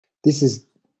This is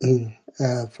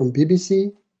from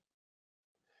BBC,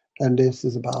 and this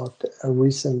is about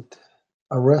recent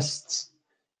arrests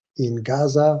in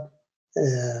Gaza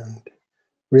and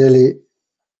really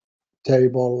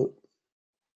terrible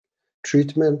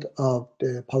treatment of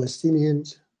the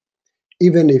Palestinians.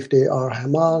 Even if they are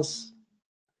Hamas,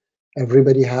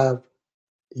 everybody have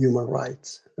human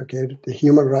rights. Okay, the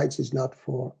human rights is not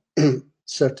for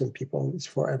certain people; it's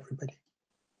for everybody.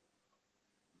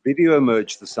 Video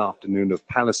emerged this afternoon of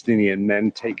Palestinian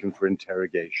men taken for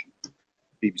interrogation.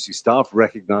 BBC staff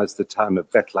recognized the town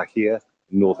of Beit Lahia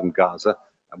in northern Gaza,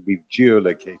 and we've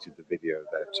geolocated the video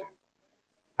there too.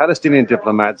 Palestinian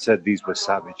diplomats said these were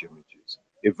savage images,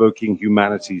 evoking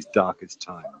humanity's darkest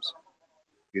times.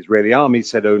 The Israeli army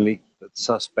said only that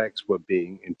suspects were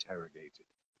being interrogated.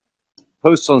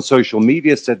 Posts on social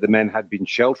media said the men had been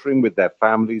sheltering with their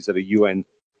families at a UN.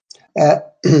 I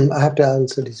have to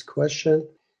answer this question.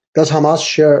 Does Hamas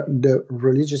share the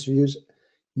religious views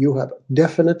you have?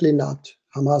 Definitely not.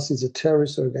 Hamas is a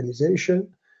terrorist organization.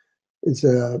 It's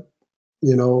a,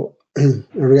 in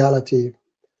reality,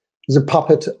 it's a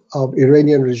puppet of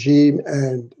Iranian regime,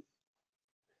 and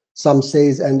some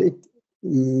says, and it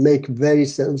make very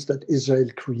sense that Israel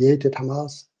created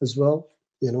Hamas as well,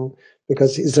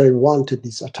 because Israel wanted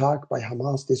this attack by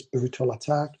Hamas, this brutal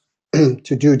attack,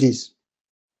 to do this.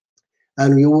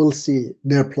 And you will see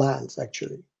their plans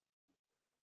actually.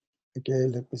 Okay,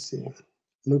 let me see.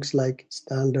 Looks like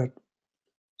standard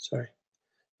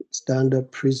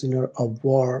prisoner of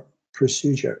war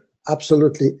procedure.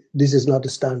 Absolutely, this is not a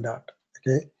standard.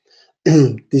 Okay,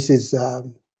 this is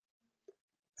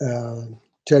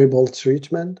terrible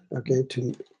treatment. Okay,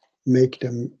 to make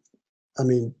them,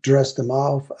 dress them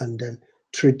off and then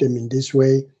treat them in this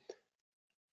way.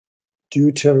 Do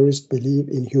terrorists believe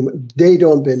in human? They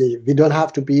don't believe. We don't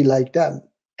have to be like them,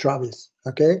 Travis.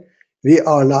 Okay, we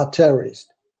are not terrorists.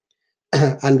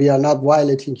 And we are not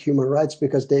violating human rights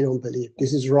because they don't believe.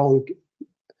 This is wrong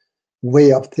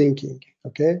way of thinking,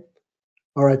 okay?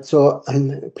 All right, so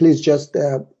please just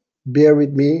bear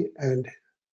with me and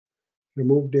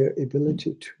remove their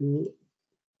ability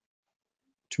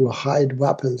to hide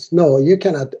weapons. No, you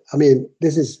cannot.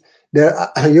 This is there.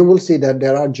 You will see that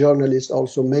there are journalists,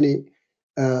 also many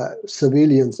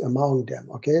civilians among them,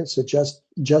 okay? So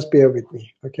just bear with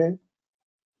me, okay?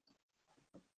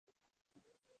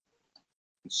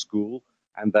 School,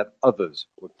 and that others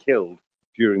were killed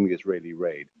during the Israeli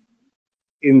raid.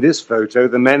 In this photo,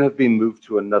 the men have been moved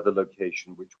to another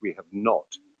location, which we have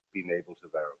not been able to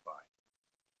verify.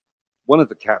 One of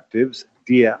the captives,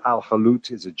 Dia Al-Halut,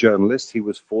 is a journalist. He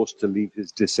was forced to leave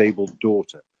his disabled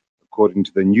daughter, according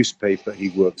to the newspaper he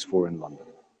works for in London.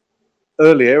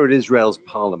 Earlier, at Israel's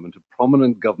parliament, a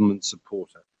prominent government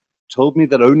supporter told me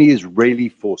that only Israeli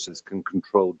forces can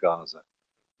control Gaza,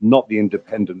 not the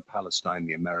independent Palestine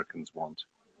the Americans want.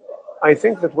 I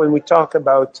think that when we talk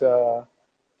about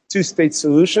two-state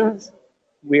solutions,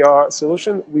 we are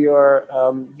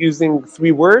using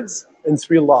 3 words and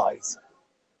 3 lies.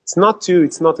 It's not two,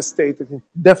 it's not a state, it's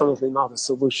definitely not a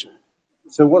solution.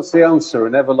 So what's the answer?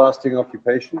 An everlasting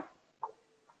occupation?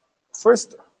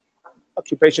 First,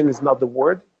 occupation is not the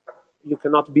word.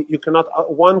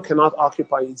 One cannot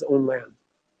occupy its own land.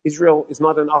 Israel is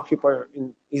not an occupier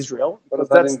in Israel, because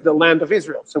that's the land of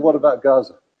Israel. So what about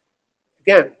Gaza?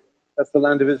 Again, that's the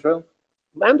land of Israel?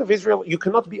 Land of Israel, you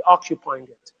cannot be occupying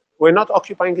it. We're not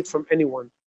occupying it from anyone.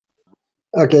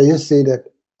 Okay, you see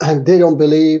that they don't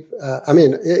believe.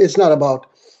 It's not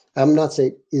about, I'm not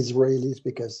saying Israelis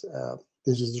because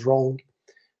this is wrong.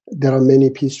 There are many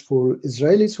peaceful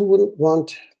Israelis who wouldn't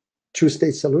want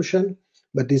two-state solution,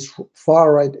 but these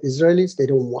far-right Israelis, they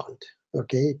don't want.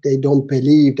 Okay, they don't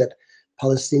believe that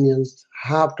Palestinians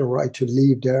have the right to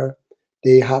live there.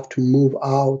 They have to move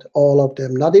out, all of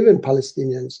them, not even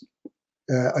Palestinians.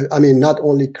 Not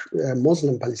only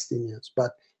Muslim Palestinians,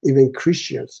 but even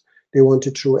Christians. They want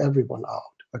to throw everyone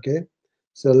out. Okay,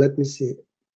 so let me see.